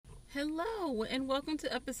Hello, and welcome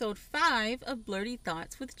to episode 5 of Blurty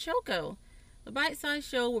Thoughts with Touko, a bite-sized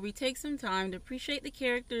show where we take some time to appreciate the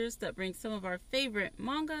characters that bring some of our favorite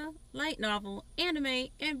manga, light novel, anime,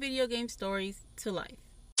 and video game stories to life.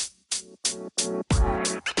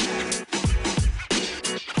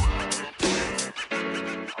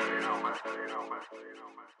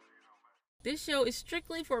 This show is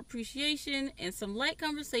strictly for appreciation and some light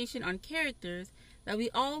conversation on characters that we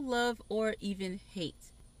all love or even hate.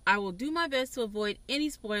 I will do my best to avoid any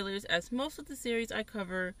spoilers, as most of the series I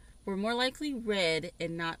cover were more likely read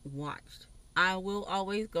and not watched. I will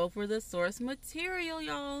always go for the source material,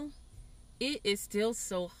 y'all. It is still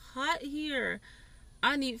so hot here.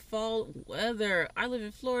 I need fall weather. I live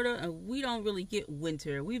in Florida and we don't really get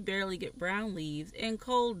winter. We barely get brown leaves and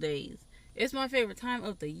cold days. It's my favorite time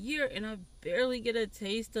of the year and I barely get a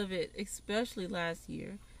taste of it, especially last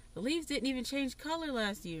year. The leaves didn't even change color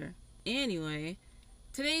last year. Anyway,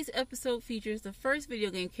 today's episode features the first video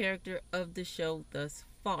game character of the show thus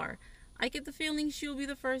far. I get the feeling she'll be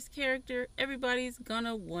the first character everybody's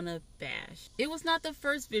gonna wanna bash. It was not the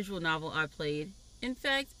first visual novel I played. In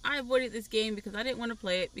fact, I avoided this game because I didn't want to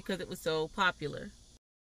play it because it was so popular.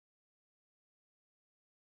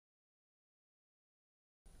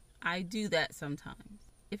 I do that sometimes.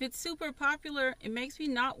 If it's super popular, it makes me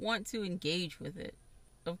not want to engage with it.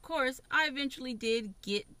 Of course, I eventually did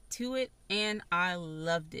get to it and I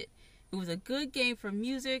loved it. It was a good game for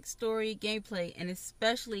music, story, gameplay, and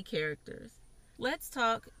especially characters. Let's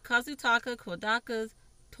talk Kazutaka Kodaka's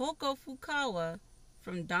Touko Fukawa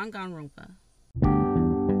from Danganronpa.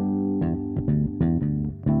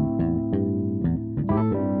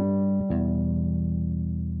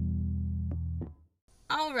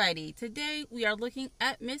 Alrighty, today we are looking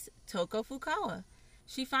at Miss Touko Fukawa.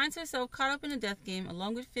 She finds herself caught up in a death game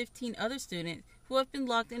along with 15 other students who have been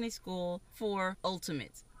locked in a school for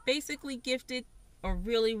ultimates, basically gifted or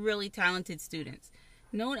really talented students,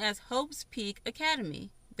 known as Hope's Peak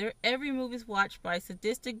Academy. Their every move is watched by a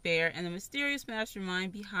sadistic bear and the mysterious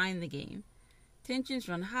mastermind behind the game. Tensions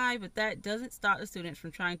run high, but that doesn't stop the students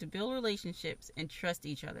from trying to build relationships and trust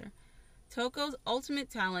each other. Touko's ultimate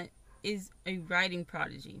talent is a writing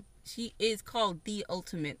prodigy. She is called the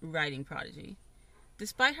ultimate writing prodigy.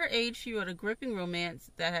 Despite her age, she wrote a gripping romance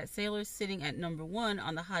that had sailors sitting at number 1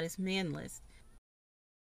 on the hottest man list.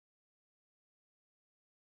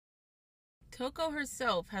 Touko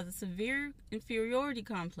herself has a severe inferiority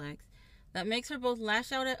complex that makes her both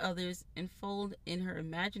lash out at others and fold in her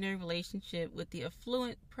imaginary relationship with the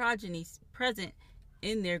affluent progeny present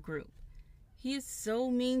in their group. He is so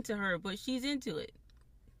mean to her, but she's into it.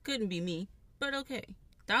 Couldn't be me, but okay.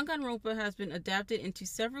 Danganronpa has been adapted into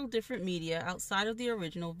several different media outside of the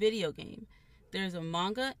original video game. There's a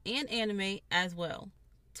manga and anime as well.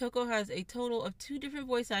 Touko has a total of 2 different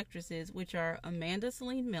voice actresses, which are Amanda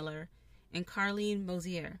Celine Miller and Carlene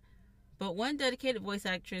Mosier, but one dedicated voice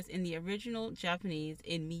actress in the original Japanese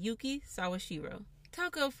in Miyuki Sawashiro.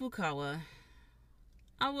 Touko Fukawa.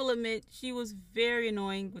 I will admit, she was very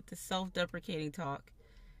annoying with the self-deprecating talk.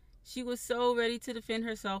 She was so ready to defend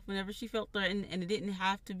herself whenever she felt threatened, and it didn't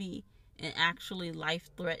have to be an actually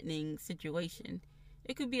life-threatening situation.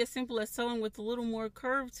 It could be as simple as someone with a little more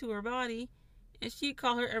curve to her body, and she'd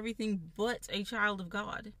call her everything but a child of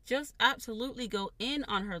God. Just absolutely go in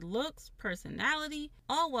on her looks, personality,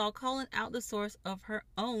 all while calling out the source of her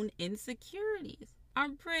own insecurities.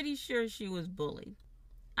 I'm pretty sure she was bullied.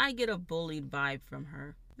 I get a bullied vibe from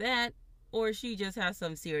her. That, or she just has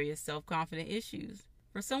some serious self-confident issues.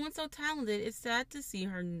 For someone so talented, it's sad to see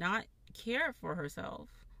her not care for herself.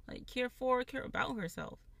 Care about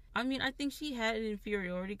herself. I mean, I think she had an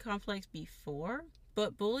inferiority complex before,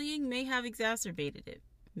 but bullying may have exacerbated it.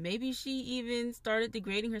 Maybe she even started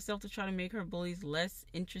degrading herself to try to make her bullies less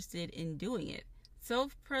interested in doing it.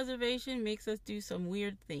 Self-preservation makes us do some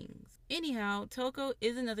weird things. Anyhow, Touko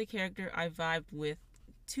is another character I vibed with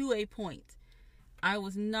to a point. I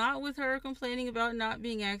was not with her complaining about not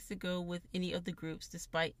being asked to go with any of the groups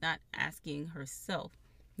despite not asking herself.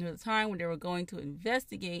 There was a time when they were going to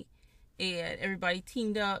investigate and everybody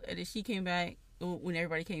teamed up, and then she came back. When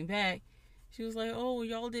everybody came back, she was like, oh,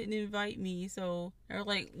 y'all didn't invite me. So they're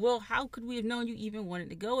like, well, how could we have known you even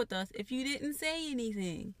wanted to go with us if you didn't say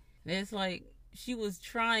anything? And it's like she was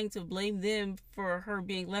trying to blame them for her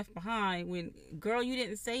being left behind when, girl, you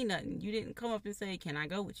didn't say nothing. You didn't come up and say, can I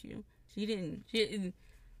go with you? She didn't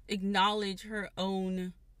acknowledge her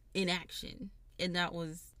own inaction. And that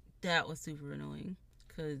was super annoying.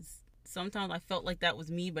 Because sometimes I felt like that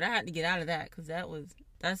was me, but I had to get out of that because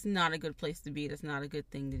that's not a good place to be. That's not a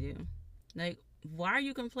good thing to do. Why are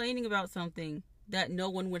you complaining about something that no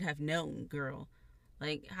one would have known, girl?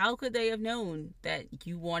 Like, how could they have known that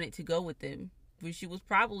you wanted to go with them? When she was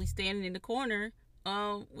probably standing in the corner,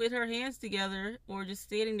 with her hands together, or just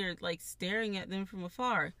standing there, like, staring at them from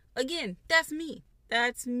afar. Again, that's me.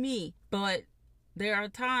 That's me. But there are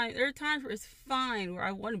times where it's fine, where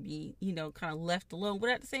I want to be, kind of left alone. But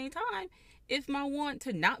at the same time, if I want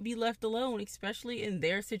to not be left alone, especially in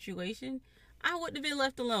their situation, I wouldn't have been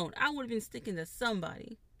left alone. I would have been sticking to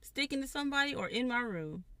somebody or in my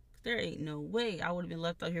room. There ain't no way I would have been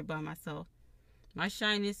left out here by myself. My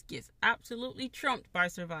shyness gets absolutely trumped by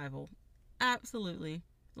survival. Absolutely.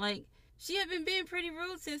 Like, she had been being pretty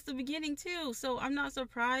rude since the beginning too, so I'm not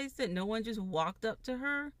surprised that no one just walked up to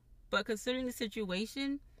her. But considering the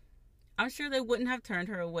situation, I'm sure they wouldn't have turned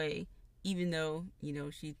her away, even though,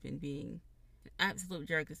 she's been being an absolute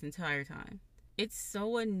jerk this entire time. It's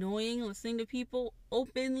so annoying listening to people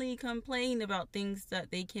openly complain about things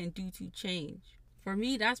that they can do to change. For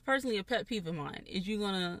me, that's personally a pet peeve of mine. Is you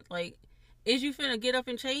finna get up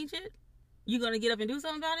and change it? You gonna get up and do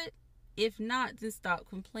something about it? If not, then stop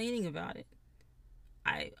complaining about it.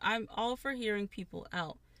 I'm all for hearing people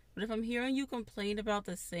out. But if I'm hearing you complain about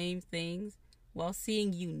the same things while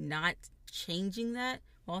seeing you not changing that,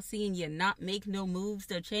 while seeing you not make no moves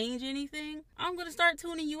to change anything, I'm going to start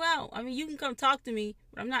tuning you out. I mean, you can come talk to me,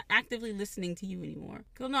 but I'm not actively listening to you anymore.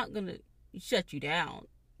 Because I'm not going to shut you down.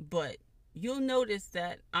 But you'll notice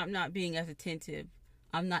that I'm not being as attentive.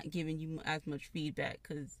 I'm not giving you as much feedback,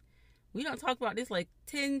 because we don't talk about this like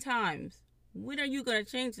 10 times. When are you going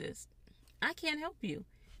to change this? I can't help you.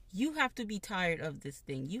 You have to be tired of this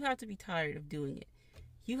thing. You have to be tired of doing it.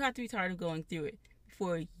 You have to be tired of going through it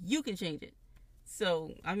before you can change it.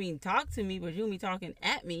 So, I mean, talk to me, but you'll be talking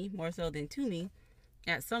at me more so than to me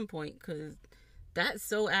at some point, because that's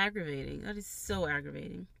so aggravating. That is so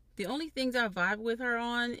aggravating. The only things I vibe with her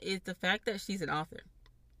on is the fact that she's an author.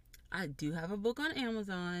 I do have a book on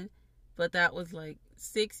Amazon, but that was like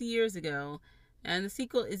 6 years ago, and the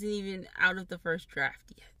sequel isn't even out of the first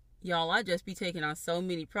draft yet. Y'all, I just be taking on so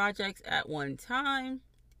many projects at one time.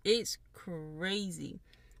 It's crazy.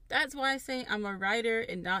 That's why I say I'm a writer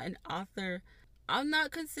and not an author. I'm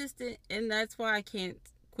not consistent, and that's why I can't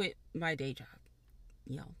quit my day job.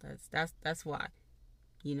 That's why.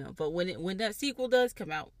 But when that sequel does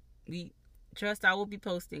come out, I will be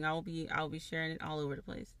posting. I'll be sharing it all over the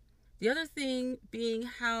place. The other thing being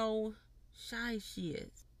how shy she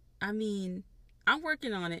is. I mean, I'm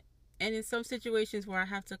working on it. And in some situations where I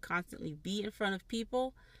have to constantly be in front of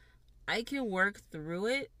people, I can work through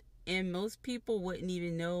it. And most people wouldn't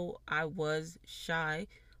even know I was shy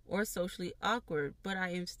or socially awkward. But I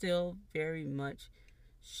am still very much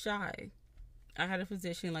shy. I had a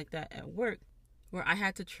position like that at work where I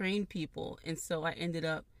had to train people. And so I ended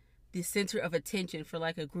up the center of attention for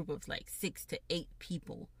like a group of like 6 to 8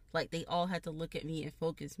 people. Like, they all had to look at me and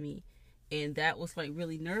focus me. And that was like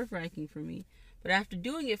really nerve-wracking for me. But after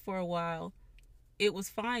doing it for a while, it was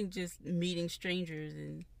fine just meeting strangers,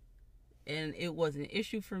 and it wasn't an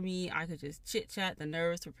issue for me. I could just chit-chat. The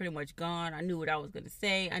nerves were pretty much gone. I knew what I was going to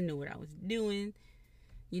say. I knew what I was doing.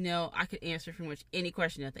 I could answer pretty much any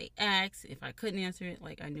question that they asked. If I couldn't answer it,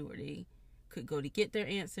 like, I knew where they could go to get their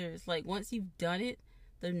answers. Like, once you've done it,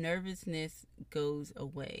 the nervousness goes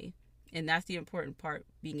away. And that's the important part,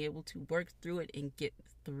 being able to work through it and get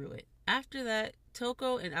through it. After that,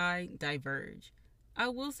 Touko and I diverge. I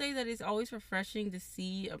will say that it's always refreshing to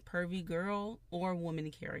see a pervy girl or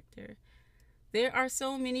woman character. There are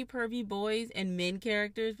so many pervy boys and men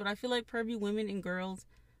characters, but I feel like pervy women and girls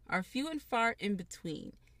are few and far in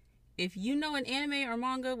between. If you know an anime or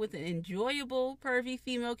manga with an enjoyable pervy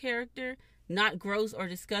female character, not gross or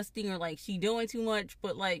disgusting or like she doing too much,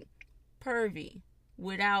 but like pervy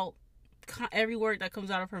without every word that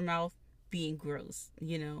comes out of her mouth being gross,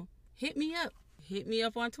 hit me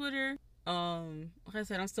up on Twitter. Like I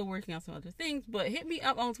said, I'm still working on some other things, but hit me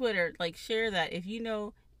up on Twitter. Like, share that if you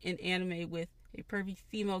know an anime with a pervy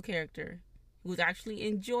female character who's actually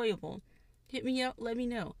enjoyable. Hit me up, let me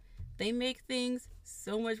know. They make things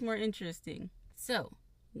so much more interesting. So,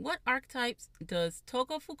 what archetypes does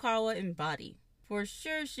Touko Fukawa embody? For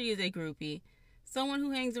sure, she is a groupie, someone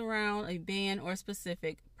who hangs around a band or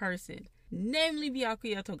specific person, namely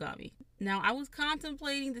Byakuya Togami. Now, I was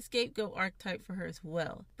contemplating the scapegoat archetype for her as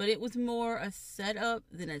well, but it was more a setup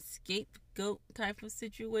than a scapegoat type of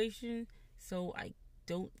situation, so I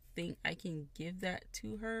don't think I can give that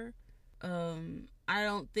to her. I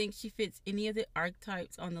don't think she fits any of the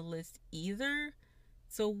archetypes on the list either,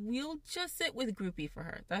 so we'll just sit with groupie for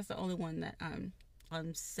her. That's the only one that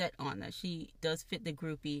I'm set on, that she does fit the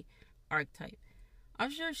groupie archetype.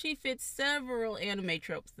 I'm sure she fits several anime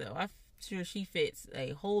tropes, though. I'm sure she fits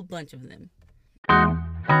a whole bunch of them. Alrighty,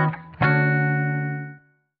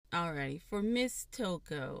 for Miss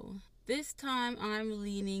Touko, this time I'm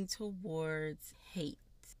leaning towards hate.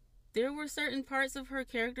 There were certain parts of her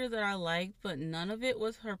character that I liked, but none of it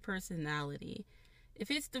was her personality. If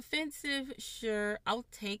it's defensive, sure, I'll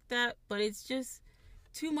take that, but it's just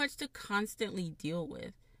too much to constantly deal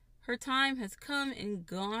with. Her time has come and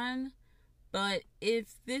gone, but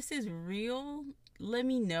if this is real, let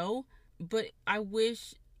me know. But I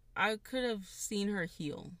wish I could have seen her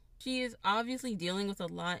heal. She is obviously dealing with a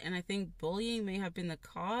lot, and I think bullying may have been the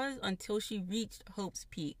cause until she reached Hope's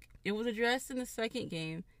peak. It was addressed in the second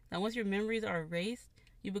game that once your memories are erased,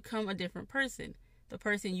 you become a different person. The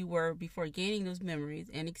person you were before gaining those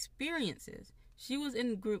memories and experiences. She was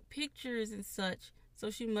in group pictures and such,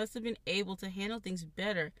 so she must have been able to handle things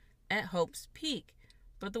better at Hope's peak.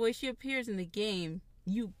 But the way she appears in the game,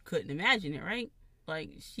 you couldn't imagine it, right?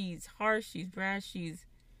 Like, she's harsh, she's brash, she's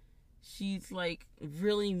like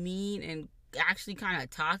really mean and actually kind of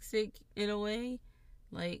toxic in a way.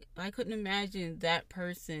 Like, I couldn't imagine that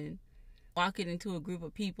person walking into a group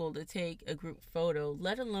of people to take a group photo,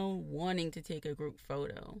 let alone wanting to take a group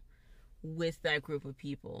photo with that group of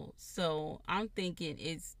people. So I'm thinking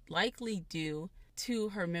it's likely due to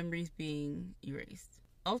her memories being erased.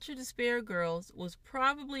 Ultra Despair Girls was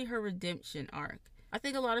probably her redemption arc. I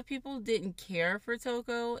think a lot of people didn't care for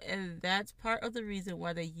Touko, and that's part of the reason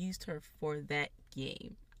why they used her for that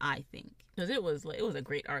game, I think. Because it was a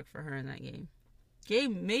great arc for her in that game.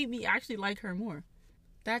 Game made me actually like her more.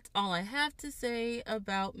 That's all I have to say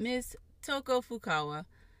about Miss Touko Fukawa.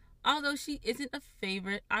 Although she isn't a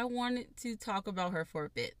favorite, I wanted to talk about her for a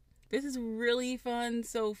bit. This is really fun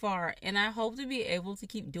so far, and I hope to be able to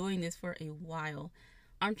keep doing this for a while.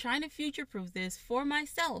 I'm trying to future-proof this for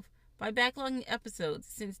myself by backlogging episodes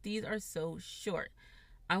since these are so short.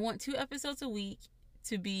 I want 2 episodes a week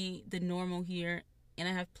to be the normal here, and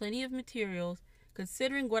I have plenty of materials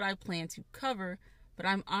considering what I plan to cover, but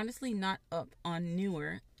I'm honestly not up on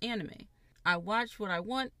newer anime. I watch what I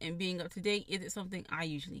want, and being up to date isn't something I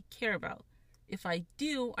usually care about. If I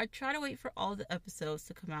do, I try to wait for all the episodes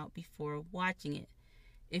to come out before watching it.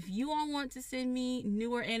 If you all want to send me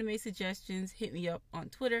newer anime suggestions, hit me up on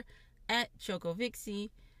Twitter at ChocoVixie.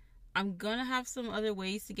 I'm gonna have some other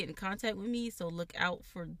ways to get in contact with me, so look out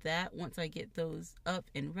for that once I get those up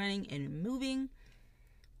and running and moving.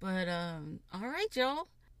 But, alright, y'all.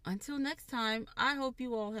 Until next time, I hope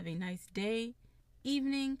you all have a nice day,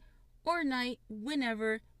 evening, or night,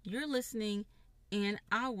 whenever you're listening, and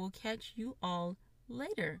I will catch you all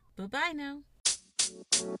later. Bye-bye now.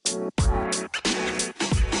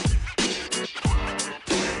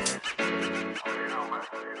 You know, man.